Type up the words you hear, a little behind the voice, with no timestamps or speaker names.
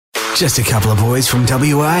Just a couple of boys from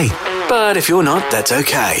WA. But if you're not, that's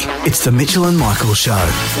okay. It's the Mitchell and Michael Show.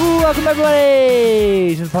 Welcome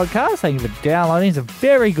everybody to the podcast. Thank you for downloading. It's a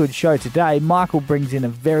very good show today. Michael brings in a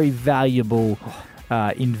very valuable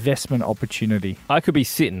investment opportunity. I could be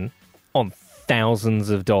sitting on thousands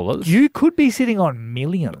of dollars. You could be sitting on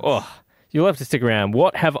millions. Oh, you'll have to stick around.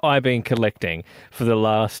 What have I been collecting for the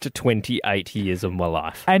last 28 years of my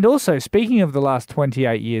life? And also, speaking of the last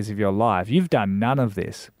 28 years of your life, you've done none of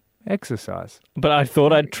this. Exercise. But I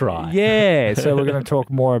thought I'd try. Yeah, so we're going to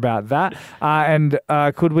talk more about that. And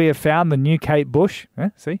could we have found the new Kate Bush?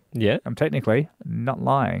 See? Yeah. I'm technically not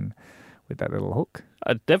lying with that little hook.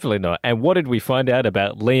 Definitely not. And what did we find out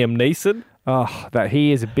about Liam Neeson? Oh, that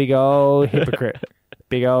he is a big old hypocrite.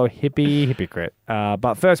 Big old hippie hypocrite.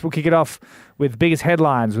 But first, we'll kick it off with the biggest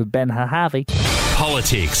headlines with Ben Harvey.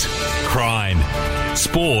 Politics, crime,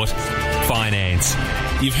 sport, finance.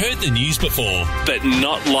 You've heard the news before, but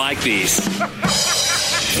not like this.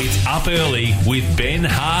 It's Up Early with Ben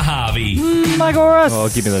Harvey. Michael Ross. Oh,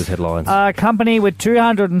 give me those headlines. A company with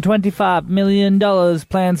 $225 million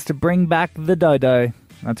plans to bring back the dodo.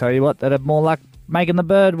 I'll tell you what, they'd have more luck making the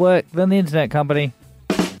bird work than the internet company.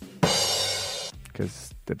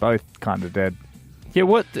 Because they're both kind of dead. Yeah,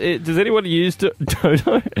 what does anyone use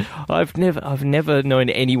Dodo? I've never known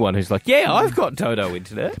anyone who's like, yeah, I've got Dodo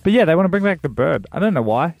internet. But yeah, they want to bring back the bird. I don't know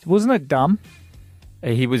why. Wasn't it dumb?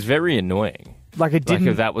 He was very annoying. Like it didn't.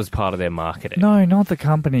 Like if that was part of their marketing. No, not the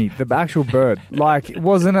company. The actual bird. Like,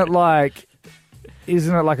 wasn't it like?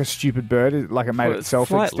 Isn't it like a stupid bird? Like it made itself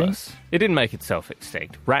extinct. It didn't make itself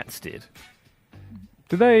extinct. Rats did.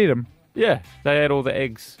 Did they eat them? Yeah, they ate all the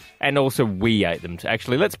eggs. And also we ate them.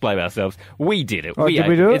 Actually, let's blame ourselves. We did it. Oh, we did ate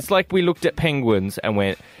we do them. it? It's like we looked at penguins and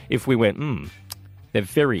went, they're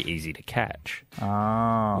very easy to catch.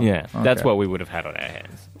 Oh. Yeah, okay. That's what we would have had on our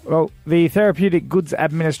hands. Well, the Therapeutic Goods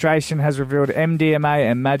Administration has revealed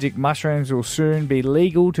MDMA and magic mushrooms will soon be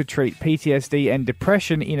legal to treat PTSD and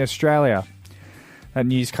depression in Australia. That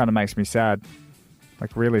news kind of makes me sad.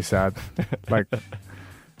 Like, really sad. Like,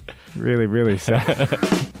 really, really sad.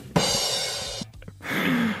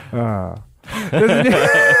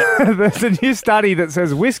 There's a new study that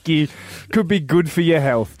says whiskey could be good for your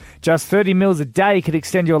health. Just 30 mils a day could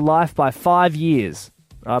extend your life by 5 years.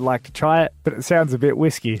 I'd like to try it, but it sounds a bit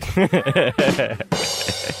whiskey.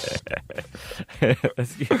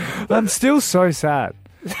 I'm still so sad.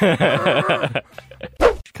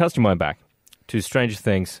 Cast your mind back to Stranger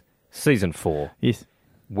Things Season 4. Yes.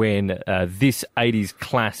 When this 80s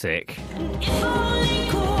classic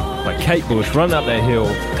by Kate Bush, Run Up That Hill,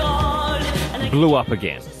 blew up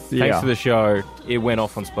again. Thanks to the show, it went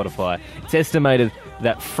off on Spotify. It's estimated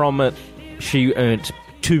that from it, she earned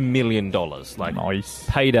 $2 million. Like, nice.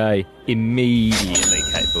 Payday immediately,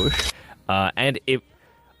 Kate Bush. And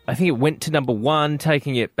I think it went to number one,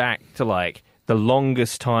 taking it back to, like, the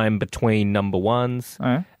longest time between number ones.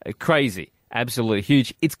 Crazy. Absolutely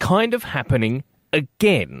huge. It's kind of happening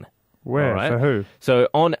again. Where? Right? For who? So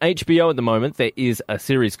on HBO at the moment, there is a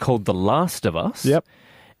series called The Last of Us. Yep.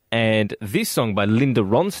 And this song by Linda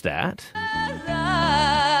Ronstadt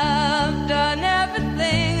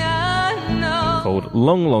called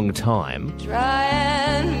Long, Long Time. Try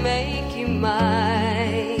and make you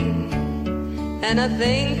mine, and I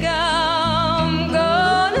think I'm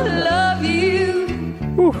gonna love you.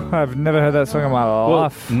 Ooh, I've never heard that song in my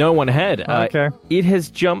life. Well, no one had. Okay. It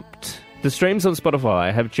has jumped. The streams on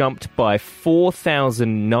Spotify have jumped by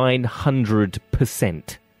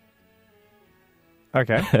 4,900%.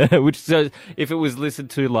 Okay. Which, so if it was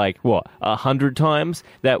listened to 100 times,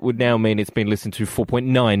 that would now mean it's been listened to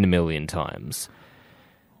 4.9 million times.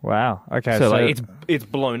 Wow. Okay. So it's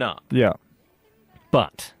blown up. Yeah.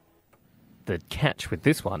 But the catch with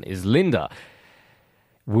this one is Linda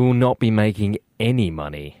will not be making any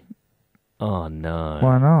money. Oh no.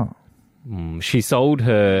 Why not? She sold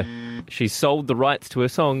the rights to her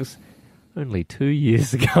songs only 2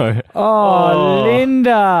 years ago. Oh,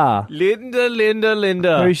 Linda.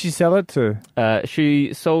 Linda. Who did she sell it to?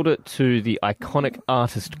 She sold it to the Iconic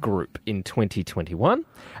Artist Group in 2021,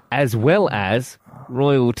 as well as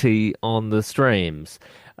royalty on the streams.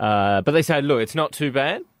 But they say, look, it's not too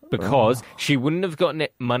bad because she wouldn't have gotten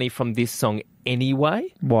money from this song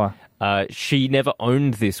anyway. Why? She never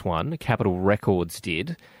owned this one. Capitol Records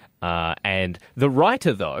did. And the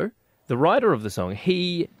writer of the song,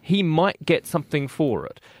 he might get something for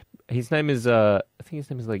it. His name is, I think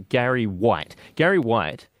his name is like Gary White. Gary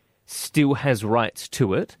White still has rights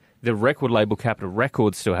to it. The record label Capitol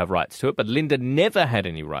Records still have rights to it, but Linda never had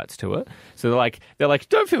any rights to it. So they're like,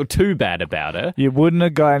 don't feel too bad about her. You wouldn't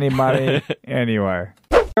have got any money anyway.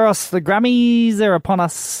 All Ross, the Grammys are upon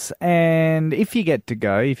us, and if you get to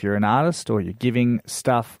go, if you're an artist or you're giving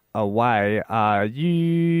stuff away,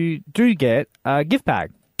 you do get a gift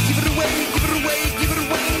bag.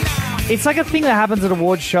 It's like a thing that happens at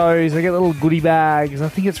award shows. They get little goodie bags. I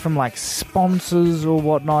think it's from like sponsors or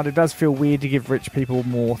whatnot. It does feel weird to give rich people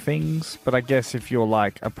more things, but I guess if you're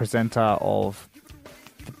like a presenter of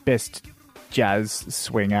the best jazz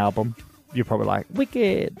swing album, you're probably like,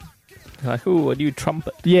 wicked. Like, ooh, a new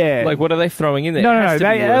trumpet. Yeah. Like, what are they throwing in there? No.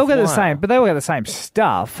 They all get the same, but they all get the same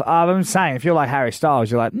stuff. I'm saying, if you're like Harry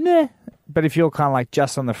Styles, you're like, nah. But if you're kind of like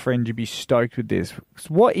just on the fringe, you'd be stoked with this. So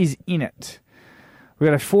what is in it? We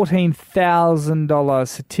got a $14,000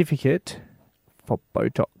 certificate for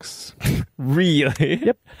Botox. Really?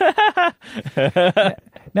 Yep.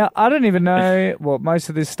 Now, I don't even know what most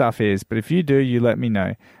of this stuff is, but if you do, you let me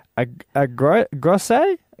know. A grosse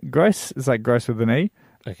is like gross with an E.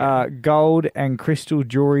 Okay. Gold and crystal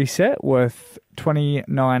jewelry set worth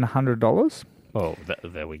 $2,900. Oh,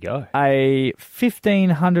 there we go. A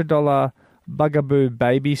 $1,500 Bugaboo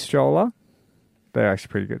baby stroller. They're actually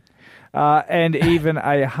pretty good. And even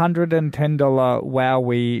a $110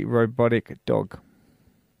 Wowie robotic dog.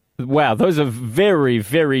 Wow, those are very,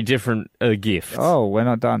 very different gifts. Oh, we're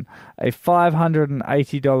not done. A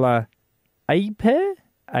 $580 AIPER,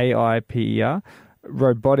 AIPER,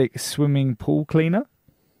 robotic swimming pool cleaner.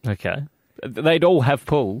 Okay. They'd all have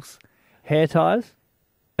pools. Hair ties.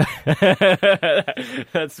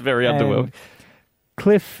 That's very underwhelming.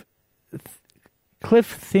 Cliff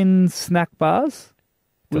Thin snack bars.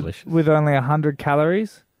 Delicious. With only 100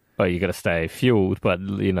 calories. Oh, you got to stay fueled, but,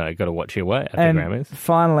 you know, got to watch your weight at and the Grammys.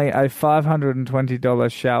 Finally, a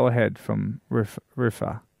 $520 shower head from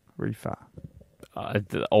Rifa.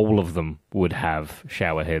 All of them would have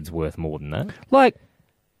shower heads worth more than that. Like,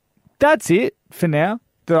 that's it for now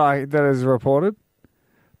that is reported.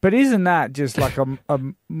 But isn't that just like a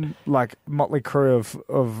like motley crew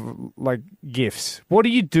of like gifts? What do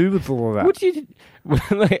you do with all of that? What do you?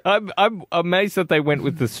 Like, I'm amazed that they went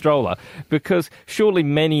with the stroller because surely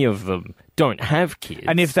many of them don't have kids,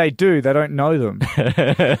 and if they do, they don't know them.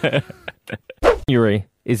 January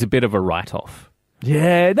is a bit of a write-off.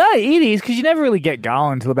 Yeah, no, it is because you never really get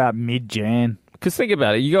going until about mid-Jan. Because think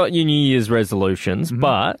about it, you got your New Year's resolutions,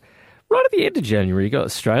 but right at the end of January, you got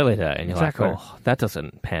Australia Day, and you're exactly. like, oh, that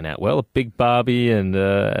doesn't pan out well. A big Barbie and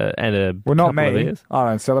a well, not couple me. of years. I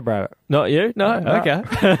don't celebrate it. Not you? No? Okay.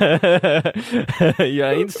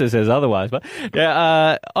 Yeah, Insta says otherwise. But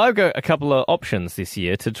yeah, I've got a couple of options this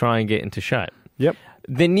year to try and get into shape. Yep.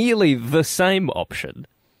 They're nearly the same option,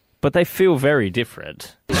 but they feel very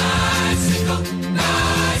different.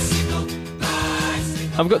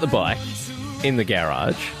 I've got the bike in the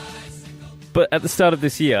garage, but at the start of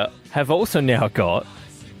this year, have also now got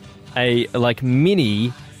a like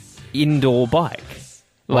mini indoor bike,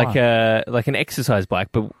 like an exercise bike,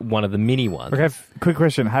 but one of the mini ones. Okay, quick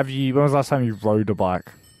question: when was the last time you rode a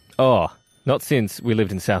bike? Oh, not since we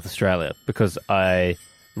lived in South Australia, because I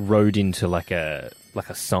rode into like a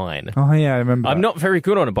sign. Oh yeah, I remember. I'm not very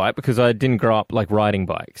good on a bike because I didn't grow up like riding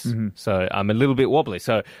bikes, so I'm a little bit wobbly.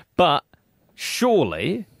 But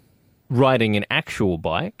surely riding an actual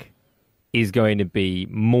bike is going to be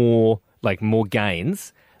more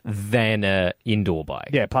gains than a indoor bike.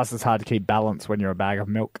 Yeah, plus it's hard to keep balance when you're a bag of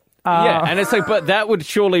milk. Yeah, and it's like, but that would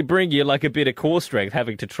surely bring you like a bit of core strength,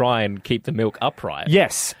 having to try and keep the milk upright.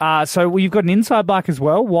 Yes. So you've got an inside bike as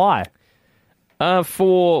well. Why? My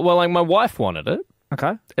wife wanted it.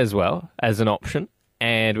 Okay. As well as an option.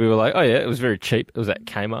 And we were like, oh yeah, it was very cheap. It was at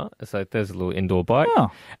Kmart. It's like, there's a little indoor bike. Oh.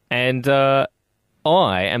 And I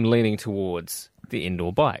am leaning towards the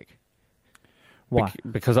indoor bike. Why?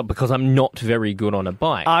 Because I'm not very good on a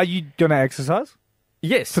bike. Are you going to exercise?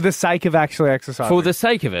 Yes. For the sake of actually exercising? For the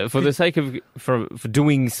sake of it. For the sake of for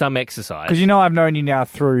doing some exercise. Because I've known you now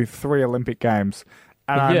through 3 Olympic Games.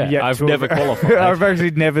 And I've never qualified. I've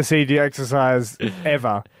actually never seen you exercise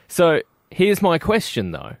ever. So here's my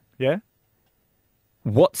question, though. Yeah?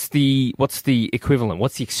 What's the equivalent?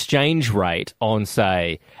 What's the exchange rate on,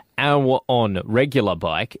 say, hour on regular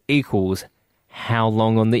bike equals how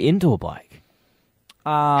long on the indoor bike?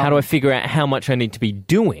 How do I figure out how much I need to be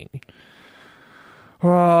doing?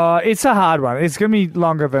 It's a hard one. It's going to be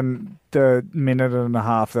longer than the minute and a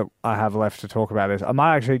half that I have left to talk about this. I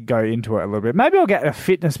might actually go into it a little bit. Maybe I'll get a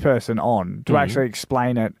fitness person on to actually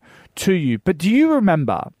explain it to you. But do you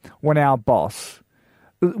remember when our boss,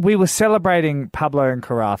 we were celebrating Pablo and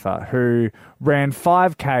Carafa, who ran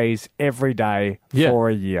 5Ks every day for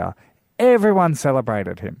a year. Everyone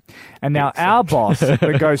celebrated him. And now our boss,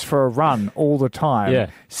 that goes for a run all the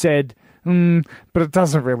time, said but it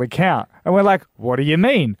doesn't really count. And we're like, what do you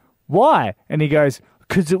mean? Why? And he goes,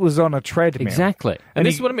 because it was on a treadmill. Exactly. And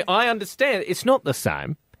this is what I mean. I understand. It's not the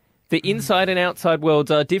same. The inside and outside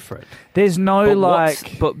worlds are different. There's no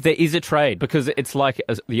But there is a trade because it's like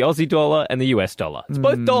the Aussie dollar and the US dollar. It's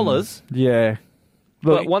both dollars. Yeah.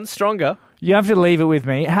 Look, But one's stronger. You have to leave it with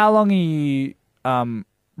me. How long are you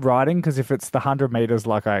riding? Because if it's the 100 meters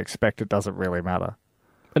like I expect, it doesn't really matter.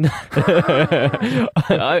 I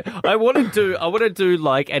want to do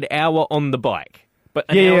like an hour on the bike. But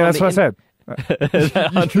That's what I said.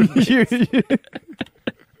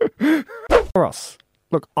 Ross,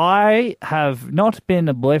 look, I have not been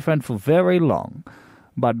a boyfriend for very long,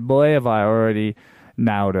 but boy, have I already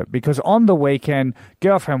nailed it. Because on the weekend,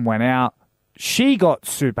 girlfriend went out. She got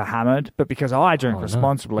super hammered, but because I drink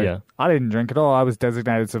responsibly, I didn't drink at all. I was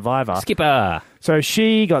designated survivor. Skipper. So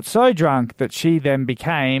she got so drunk that she then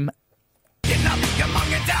became...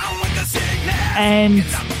 And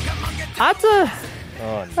I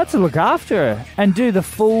had to look after her and do the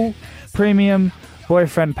full premium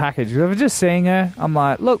boyfriend package. If I was just seeing her, I'm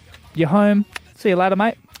like, look, you're home. See you later,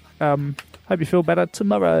 mate. Hope you feel better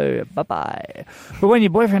tomorrow. Bye-bye. But when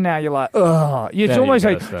your boyfriend now, you're like, oh, you almost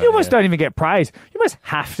don't even get praise. You almost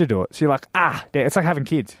have to do it. So you're like, it's like having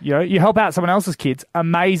kids. You know, you help out someone else's kids.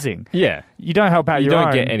 Amazing. Yeah. You don't help out your own. You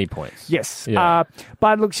don't get any points. Yes. Yeah.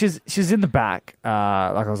 But look, she's in the back.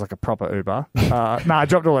 Like I was like a proper Uber. I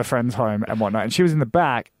dropped all her friends home and whatnot. And she was in the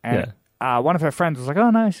back. And one of her friends was like, oh,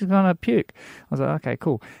 no, she's going to puke. I was like, okay,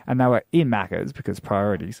 cool. And they were in Macca's because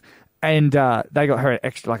priorities. And they got her an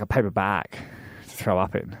extra, like a paper bag to throw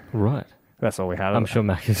up in. Right. That's all we had. I'm sure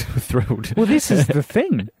Macca's were thrilled. Well, this is the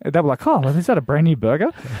thing. They were like, oh, is that a brand new burger?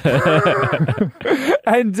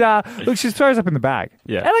 And look, she throws up in the bag.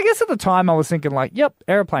 Yeah. And I guess at the time I was thinking like, yep,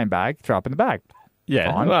 airplane bag, throw up in the bag.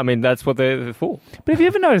 Yeah. Fine. Well, I mean, that's what they're for. But have you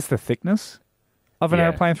ever noticed the thickness of an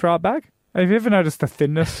airplane throw up bag? Have you ever noticed the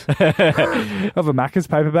thinness of a Macca's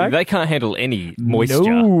paper bag? They can't handle any moisture.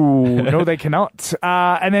 No, they cannot.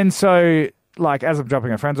 And then so, like, as I'm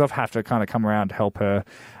dropping her friends off, have to kind of come around to help her.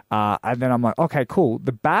 And then I'm like, okay, cool.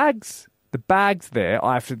 The bag's there.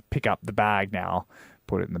 I have to pick up the bag now,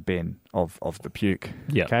 put it in the bin of the puke.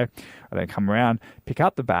 Yeah. Okay. I then come around, pick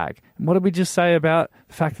up the bag. And what did we just say about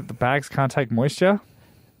the fact that the bags can't take moisture?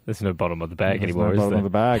 There's no bottom of the bag There's anymore, no is bottom there? of the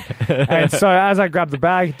bag. And so as I grab the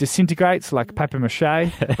bag, it disintegrates like paper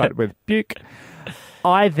mache, but with puke.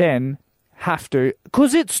 I then have to,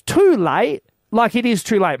 because it's too late, like it is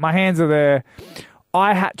too late. My hands are there.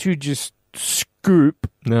 I had to just scoop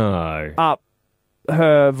up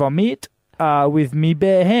her vomit with me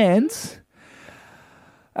bare hands.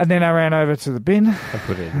 And then I ran over to the bin and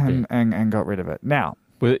put it in the bin. And got rid of it. Now,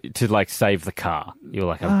 to like save the car. You're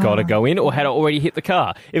like, I've got to go in, or had it already hit the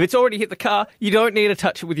car? If it's already hit the car, you don't need to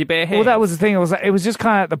touch it with your bare hands. Well, that was the thing. It was just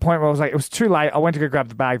kind of at the point where I was like, it was too late. I went to go grab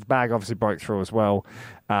the bag. The bag obviously broke through as well.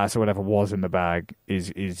 So whatever was in the bag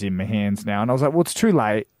is in my hands now. And I was like, well, it's too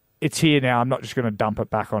late. It's here now. I'm not just going to dump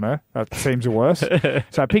it back on her. That seems worse. So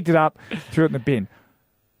I picked it up, threw it in the bin.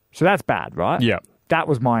 So that's bad, right? Yeah. That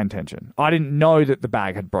was my intention. I didn't know that the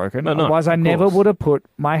bag had broken. No, Otherwise, I never would have put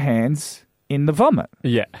my hands in the vomit.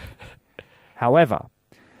 Yeah. However,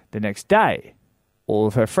 the next day, all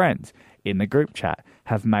of her friends in the group chat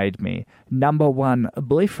have made me number one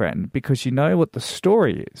boyfriend because you know what the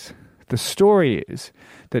story is? The story is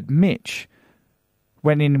that Mitch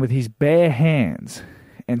went in with his bare hands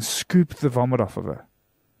and scooped the vomit off of her.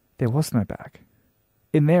 There was no bag.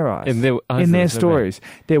 In their eyes, in their stories,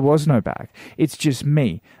 there was no bag. It's just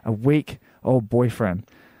me, a weak old boyfriend,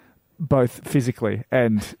 both physically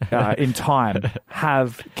and in time,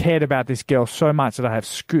 have cared about this girl so much that I have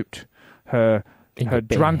scooped her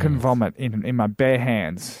drunken vomit in my bare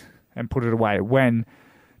hands and put it away when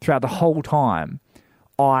throughout the whole time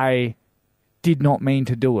I did not mean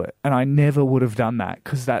to do it, and I never would have done that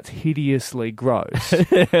because that's hideously gross.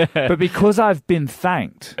 But because I've been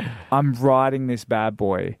thanked, I'm riding this bad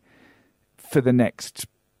boy for the next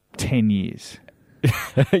 10 years.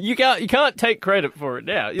 You can't take credit for it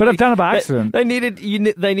now. But I've done it by accident. They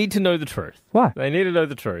need to know the truth. Why? They need to know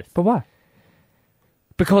the truth. But why?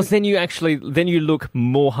 Because then you look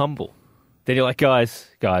more humble. Then you're like, guys,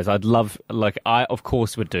 I'd love, like, I of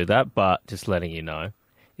course would do that, but just letting you know,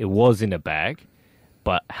 it was in a bag.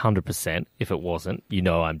 But 100%, if it wasn't,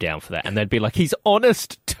 I'm down for that. And they'd be like, he's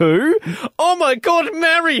honest too? Oh my God,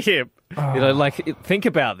 marry him! Think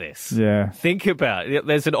about this. Yeah. Think about it.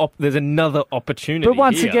 There's another opportunity. But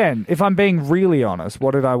once again, if I'm being really honest,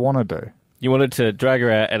 what did I want to do? You wanted to drag her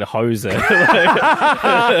out and hose her.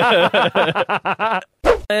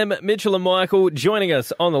 Mitchell and Michael joining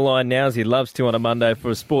us on the line now, as he loves to on a Monday for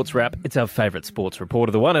a sports wrap. It's our favourite sports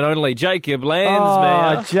reporter, the one and only Jacob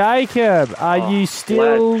Landsmeyer. Oh, Jacob, are you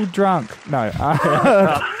still drunk? No.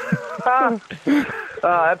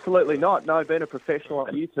 Absolutely not. No, being a professional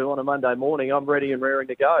like you two on a Monday morning, I'm ready and raring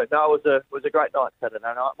to go. No, it was a great night Saturday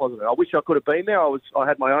night, wasn't it? I wish I could have been there. I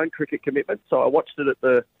had my own cricket commitment, so I watched it at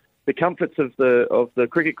the comforts of the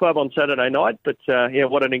cricket club on Saturday night. But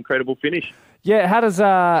what an incredible finish! Yeah, how does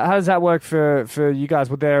that work for you guys?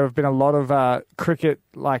 Would there have been a lot of cricket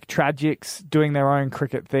like tragics doing their own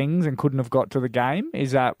cricket things and couldn't have got to the game?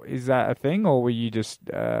 Is that a thing, or were you just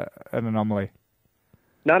an anomaly?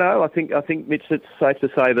 No. I think Mitch, it's safe to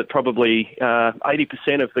say that probably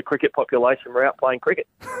 80% of the cricket population were out playing cricket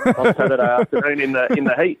on Saturday afternoon in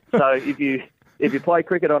the heat. So if you play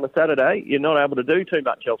cricket on a Saturday, you're not able to do too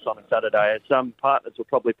much else on a Saturday. As some partners will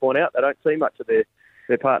probably point out, they don't see much of their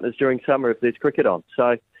partners during summer if there's cricket on.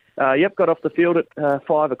 So, got off the field at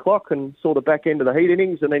 5 o'clock and saw the back end of the heat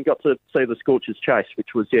innings and then got to see the Scorchers chase, which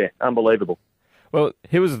was, unbelievable. Well,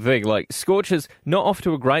 here was the thing, Scorchers not off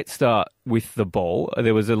to a great start with the ball.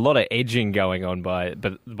 There was a lot of edging going on by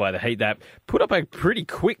the heat that put up a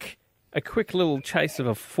quick little chase of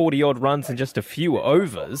 40-odd runs in just a few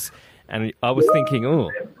overs. And I was thinking,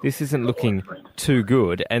 this isn't looking too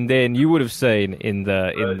good. And then you would have seen in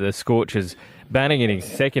the Scorchers batting innings,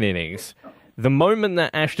 second innings, the moment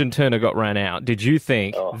that Ashton Turner got run out, did you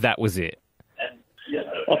think that was it?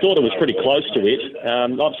 I thought it was pretty close to it.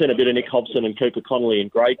 I've seen a bit of Nick Hobson and Cooper Connolly in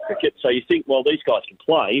grade cricket, so you think, well, these guys can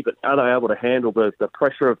play, but are they able to handle the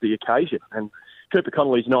pressure of the occasion? And Cooper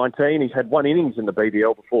Connolly's 19, he's had one innings in the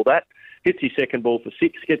BBL before that, hits his second ball for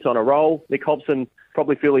 6, gets on a roll. Nick Hobson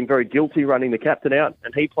probably feeling very guilty running the captain out,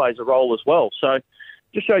 and he plays a role as well. So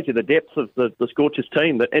just shows you the depth of the Scorchers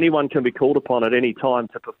team, that anyone can be called upon at any time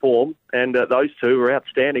to perform, and those two are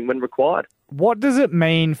outstanding when required. What does it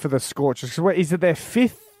mean for the Scorchers? Is it their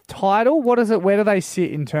 5th title? What is it? Where do they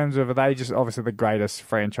sit in terms of, are they just obviously the greatest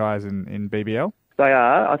franchise in BBL? They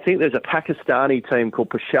are. I think there's a Pakistani team called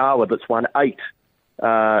Peshawar that's won 8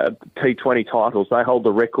 T20 titles. They hold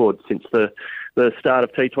the record since the start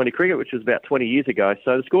of T20 cricket, which was about 20 years ago.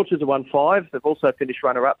 So the Scorchers have won 5. They've also finished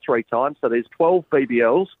runner-up 3 times. So there's 12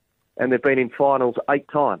 BBLs, and they've been in finals 8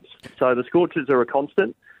 times. So the Scorchers are a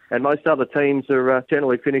constant, and most other teams are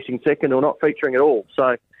generally finishing second or not featuring at all.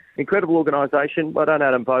 So incredible organisation. Well done,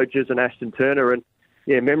 Adam Voges and Ashton Turner, and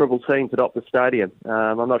memorable scenes at Optus Stadium.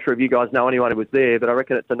 I'm not sure if you guys know anyone who was there, but I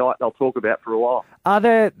reckon it's a night they'll talk about for a while.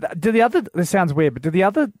 This sounds weird, but do the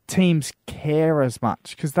other teams care as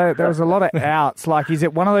much? Because there was a lot of outs. Is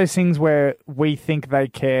it one of those things where we think they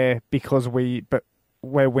care because we're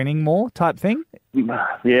winning more type thing?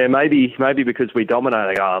 Yeah, maybe because we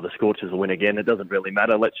dominate. The Scorchers will win again. It doesn't really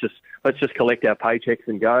matter. Let's just collect our paychecks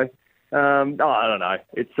and go. I don't know.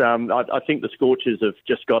 It's I think the Scorchers have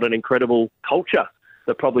just got an incredible culture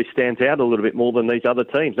that probably stands out a little bit more than these other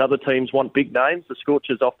teams. Other teams want big names. The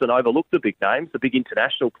Scorchers often overlook the big names, the big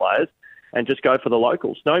international players, and just go for the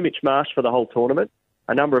locals. No Mitch Marsh for the whole tournament.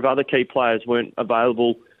 A number of other key players weren't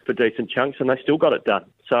available for decent chunks, and they still got it done.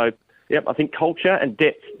 So, I think culture and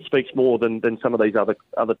depth speaks more than some of these other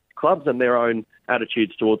clubs and their own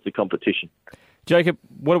attitudes towards the competition. Jacob,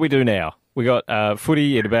 what do we do now? We got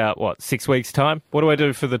footy in about, 6 weeks' time? What do I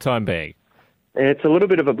do for the time being? It's a little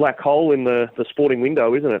bit of a black hole in the sporting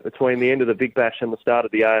window, isn't it, between the end of the Big Bash and the start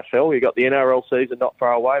of the AFL. You've got the NRL season not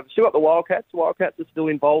far away. We've still got the Wildcats. The Wildcats are still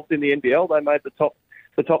involved in the NBL. They made the top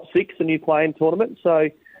 6, the new play-in tournament. So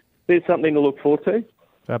there's something to look forward to.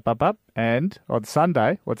 And on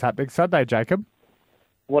Sunday, what's happening Sunday, Jacob?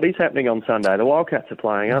 What is happening on Sunday? The Wildcats are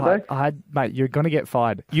playing, aren't they? Mate, you're going to get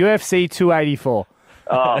fired. UFC 284.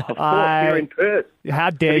 Oh, of course, you're in Perth. How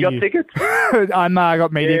dare you? Have you got tickets? I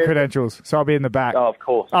got media credentials, so I'll be in the back. Oh, of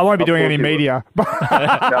course. I won't be doing any media.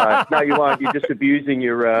 No, you won't. You're just abusing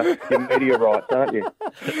your media rights, aren't you?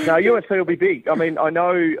 No, UFC will be big. I mean, I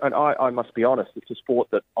know, and I must be honest, it's a sport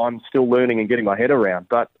that I'm still learning and getting my head around,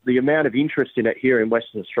 but the amount of interest in it here in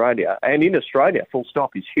Western Australia, and in Australia, full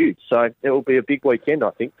stop, is huge. So it will be a big weekend, I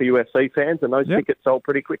think, for UFC fans, and those tickets sold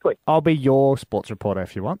pretty quickly. I'll be your sports reporter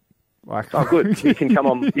if you want. Oh, good. You can come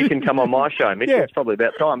on my show, Mitch. It's probably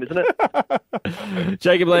about time, isn't it?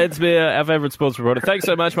 Jacob Landsmeyer, our favourite sports reporter. Thanks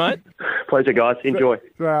so much, mate. Pleasure, guys. Enjoy.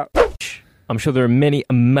 I'm sure there are many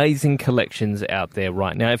amazing collections out there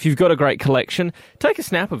right now. If you've got a great collection, take a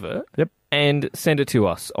snap of it and send it to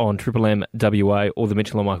us on Triple M WA or the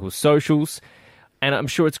Mitchell and Michael socials. And I'm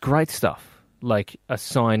sure it's great stuff, like a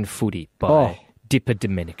signed footy by Dipper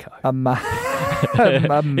Domenico. He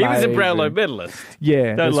Amazing. was a Brownlow medalist.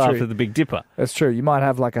 Yeah, Don't that's laugh true. at the Big Dipper. That's true. You might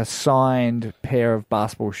have like a signed pair of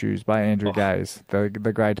basketball shoes by Andrew Gaze, the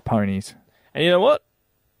Great Ponies. And you know what?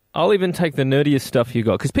 I'll even take the nerdiest stuff you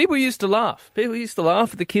got. Because people used to laugh. People used to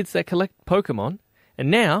laugh at the kids that collect Pokemon.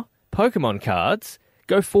 And now, Pokemon cards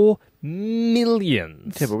go for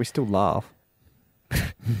millions. Yeah, but we still laugh.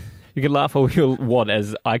 You can laugh all you want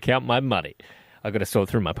as I count my money. I got to sort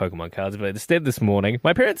through my Pokemon cards, but instead this morning,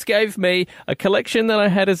 my parents gave me a collection that I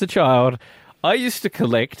had as a child. I used to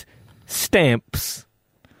collect stamps.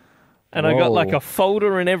 And I got like a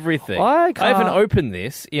folder and everything. I haven't opened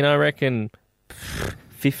this in, I reckon,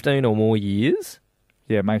 15 or more years.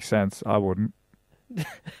 Yeah, makes sense. I wouldn't.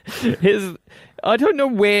 I don't know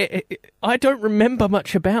where... I don't remember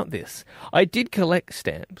much about this. I did collect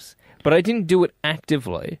stamps, but I didn't do it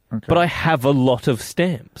actively. Okay. But I have a lot of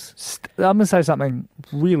stamps. I'm going to say something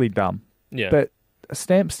really dumb. Yeah. But a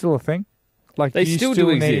stamp's still a thing? Like, they still do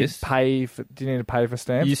exist. Do you need to pay for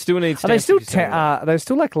stamps? You still need stamps. Are they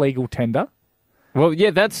still like legal tender? Well, yeah,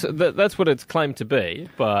 that's what it's claimed to be,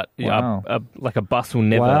 but like a bus will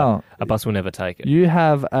never take it. You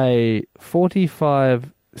have a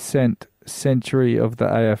 45-cent Century of the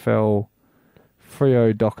AFL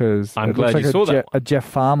Freo Dockers. I'm glad you saw that. A Jeff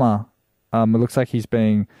Farmer. It looks like he's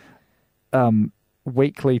being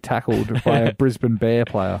weakly tackled by a Brisbane Bear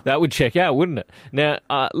player. That would check out, wouldn't it? Now,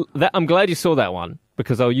 I'm glad you saw that one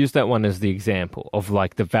because I'll use that one as the example of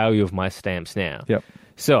like the value of my stamps now. Yep.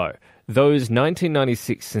 So those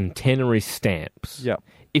 1996 centenary stamps. Yep.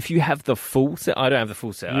 If you have the full set, I don't have the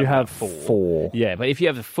full set. You have four. Yeah, but if you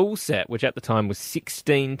have the full set, which at the time was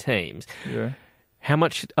 16 teams, yeah. How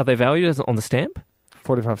much are they valued on the stamp?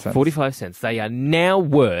 45 cents. 45 cents. They are now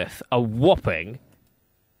worth a whopping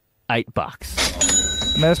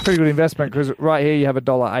 $8. And that's a pretty good investment because right here you have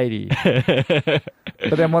 $1.80.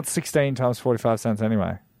 But then what's 16 times 45 cents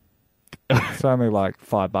anyway? It's only like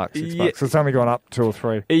 $5, $6. So it's only gone up 2 or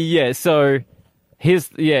 3. Yeah, so here's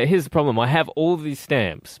the problem. I have all of these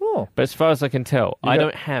stamps, but as far as I can tell, I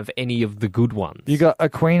don't have any of the good ones. You got a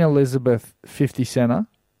Queen Elizabeth 50 center.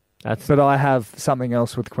 But I have something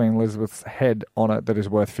else with Queen Elizabeth's head on it that is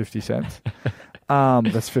worth 50 cents.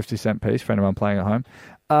 That's 50-cent piece for anyone playing at home.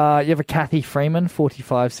 You have a Kathy Freeman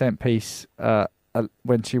 45-cent piece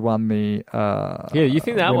when she won the yeah, you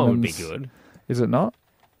think that one would be good. Is it not?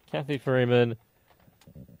 Kathy Freeman,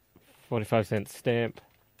 45-cent stamp.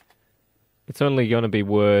 It's only going to be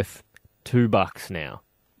worth $2 now.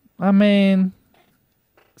 I mean...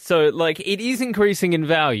 So, like, it is increasing in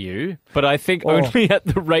value, but I think only at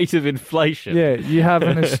the rate of inflation. Yeah, you have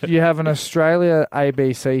an Australia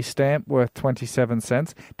ABC stamp worth 27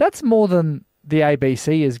 cents. That's more than the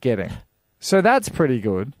ABC is getting. So that's pretty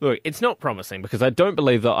good. Look, it's not promising because I don't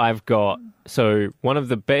believe that I've got... So, one of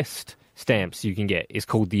the best stamps you can get is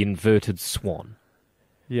called the inverted swan.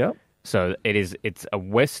 Yep. So, it's a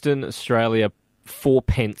Western Australia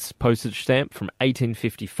 4p postage stamp from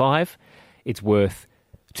 1855. It's worth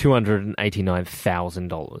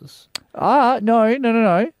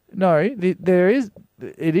 $289,000. No.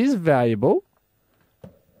 It is valuable.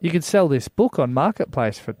 You could sell this book on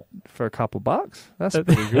Marketplace for a couple bucks. That's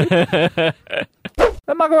pretty good.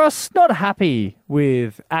 And Mugger, I was not happy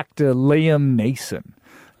with actor Liam Neeson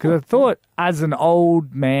because I thought as an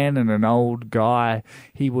old man and an old guy,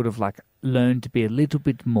 he would have learned to be a little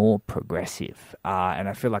bit more progressive. And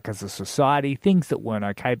I feel like as a society, things that weren't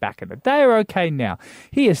okay back in the day are okay now.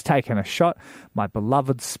 He has taken a shot, my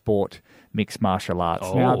beloved sport, mixed martial arts.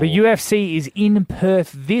 Now, the UFC is in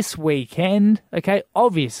Perth this weekend. Okay,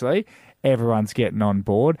 obviously, everyone's getting on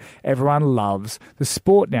board. Everyone loves the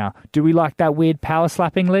sport now. Do we like that weird power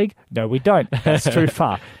slapping league? No, we don't. That's too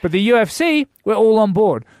far. But the UFC, we're all on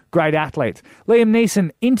board. Great athletes. Liam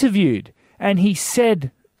Neeson interviewed, and he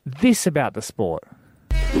said this about the sport.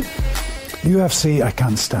 UFC, I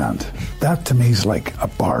can't stand. That to me is like a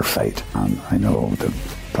bar fight. And I know the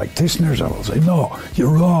practitioners will say, no, you're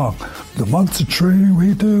wrong. The months of training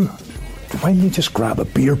we do. Why don't you just grab a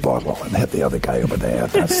beer bottle and hit the other guy over the head?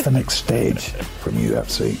 That's the next stage from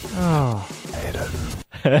UFC. Oh. I hate it.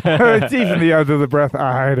 It's even the under the breath.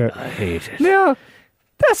 I hate it. I hate it. Now,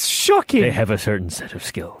 that's shocking. They have a certain set of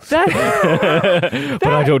skills. But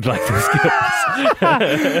I don't like those skills.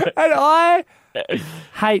 And I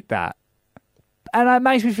hate that. And it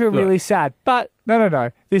makes me feel really sad. But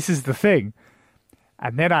no. This is the thing.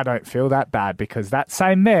 And then I don't feel that bad because that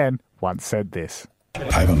same man once said this.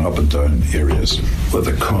 I went up and down areas with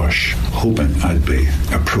a cosh, hoping I'd be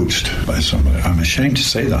approached by somebody. I'm ashamed to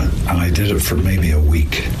say that. And I did it for maybe a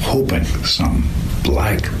week, hoping some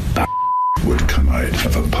black would come out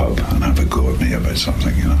of a pub and have a go at me about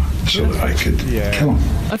something, so that I could kill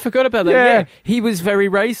him. I forgot about that. Yeah. He was very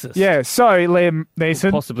racist. Yeah, so Liam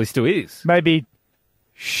Neeson. Possibly still is. Maybe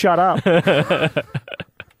shut up.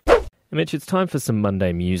 Mitch, it's time for some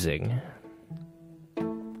Monday musing.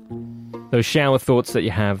 Those shower thoughts that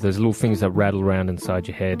you have, those little things that rattle around inside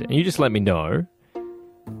your head, and you just let me know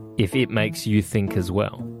if it makes you think as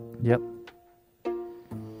well. Yep.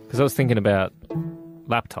 Because I was thinking about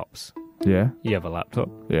laptops. Yeah. You have a laptop?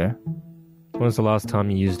 Yeah. When was the last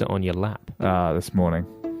time you used it on your lap? This morning.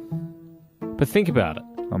 But think about it.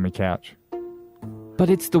 On my couch. But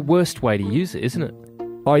it's the worst way to use it, isn't it?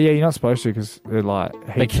 Oh, yeah, you're not supposed to because it,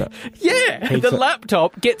 heats up. Yeah, Heats the up.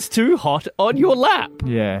 laptop gets too hot on your lap.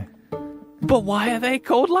 Yeah. But why are they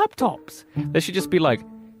called laptops? They should just be like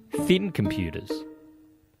thin computers.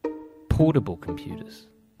 Portable computers.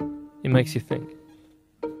 It makes you think.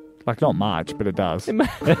 Like, not much, but it does.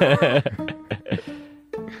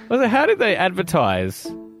 Also, how did they advertise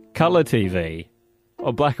colour TV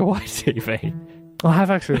or black and white TV? I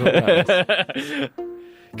have actually thought that.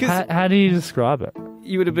 How do you describe it?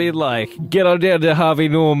 You would have been like, get on down to Harvey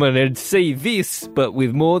Norman and see this, but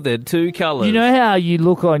with more than two colours. You know how you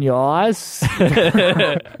look on your eyes?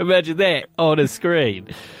 Imagine that on a screen.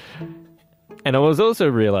 And I was also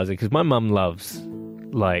realising, because my mum loves,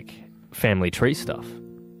 family tree stuff.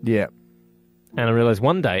 Yeah. And I realised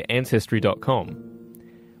one day Ancestry.com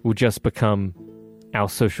will just become our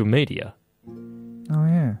social media. Oh,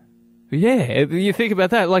 yeah. Yeah, you think about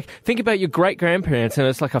that. Think about your great-grandparents and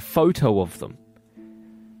it's like a photo of them.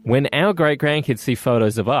 When our great-grandkids see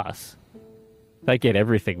photos of us, they get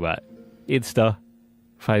everything, mate. Insta,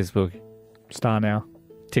 Facebook. Star Now.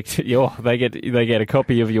 TikTok. They get a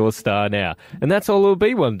copy of your Star Now. And that's all it'll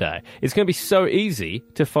be one day. It's going to be so easy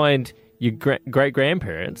to find your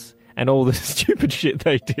great-grandparents and all the stupid shit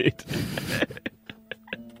they did.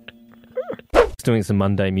 Doing some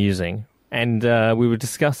Monday musing, and we were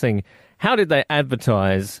discussing how did they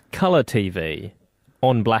advertise colour TV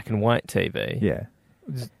on black and white TV. Yeah.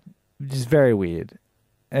 Just very weird.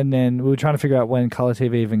 And then we were trying to figure out when colour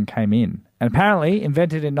TV even came in. And apparently,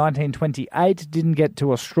 invented in 1928, didn't get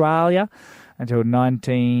to Australia until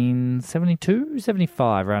 1972,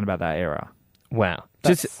 75, around about that era. Wow.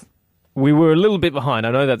 We were a little bit behind.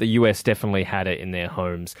 I know that the US definitely had it in their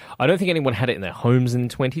homes. I don't think anyone had it in their homes in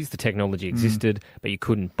the 20s. The technology existed, but you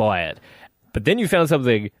couldn't buy it. But then you found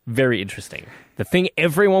something very interesting. The thing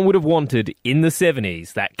everyone would have wanted in the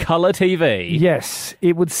 70s, that colour TV. Yes,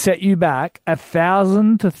 it would set you back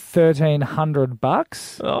 $1,000 to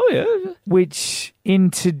 $1,300. Oh, yeah. Which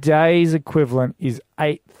in today's equivalent is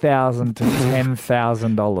 $8,000 to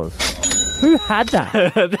 $10,000. Who had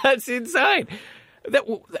that? That's insane.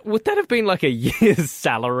 Would that have been like a year's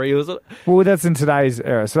salary or something? Well, that's in today's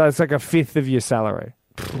era. So that's like a fifth of your salary.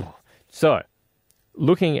 So,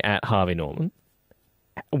 looking at Harvey Norman,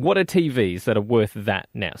 what are TVs that are worth that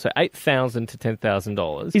now? So $8,000 to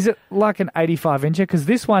 $10,000. Is it like an 85-incher? Because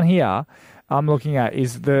this one here I'm looking at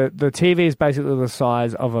is the TV is basically the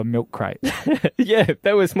size of a milk crate. Yeah,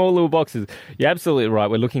 they were small little boxes. You're absolutely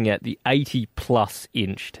right. We're looking at the 80-plus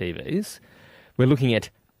inch TVs. We're looking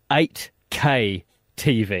at 8K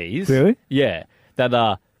TVs. Really? Yeah, that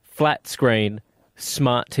are flat screen,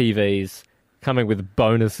 smart TVs, coming with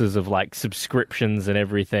bonuses of subscriptions and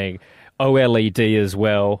everything. OLED as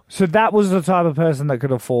well. So that was the type of person that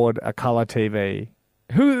could afford a colour TV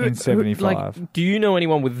in 75. Do you know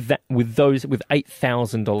anyone with those with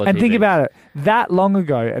 $8,000 And TVs? think about it, that long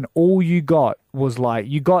ago, and all you got was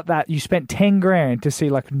you spent 10 grand to see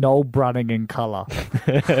Noel Brunning in colour.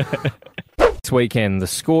 This weekend, the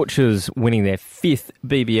Scorchers winning their 5th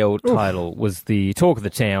BBL title was the talk of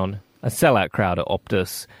the town. A sellout crowd at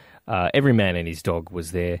Optus. Every man and his dog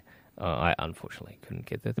was there. I unfortunately couldn't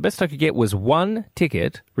get there. The best I could get was one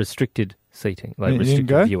ticket, restricted seating,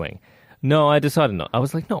 restricted viewing. No, I decided not. I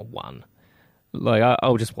was like, not one.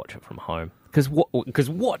 I'll just watch it from home. Because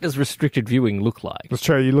what does restricted viewing look like? That's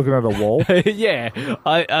true. You're looking at a wall. Yeah.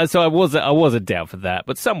 So I wasn't down for that.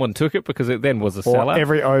 But someone took it because it then was a sellout.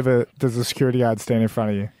 Every over, there's a security guard stand in front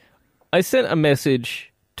of you. I sent a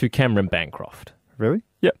message to Cameron Bancroft. Really?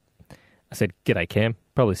 Yep. I said, "G'day, Cam.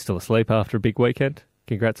 Probably still asleep after a big weekend.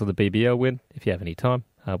 Congrats on the BBL win. If you have any time,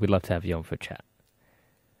 we'd love to have you on for a chat."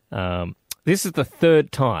 This is the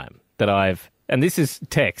third time that and this is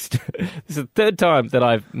text. This is the third time that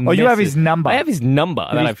I've you have his number. I have his number.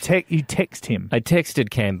 You text him. I texted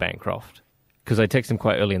Cam Bancroft because I texted him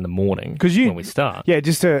quite early in the morning when we start. Yeah,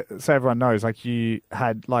 just so everyone knows, you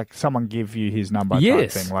had someone give you his number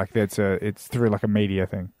type thing. It's through a media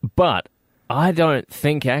thing. But I don't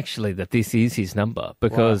think actually that this is his number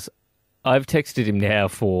because I've texted him now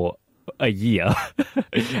for a year,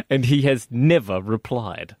 and he has never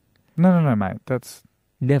replied. No, mate. That's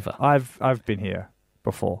never. I've been here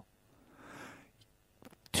before.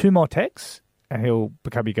 2 more texts, and he'll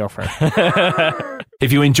become your girlfriend.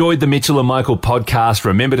 If you enjoyed the Mitchell and Michael podcast,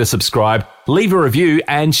 remember to subscribe, leave a review,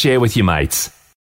 and share with your mates.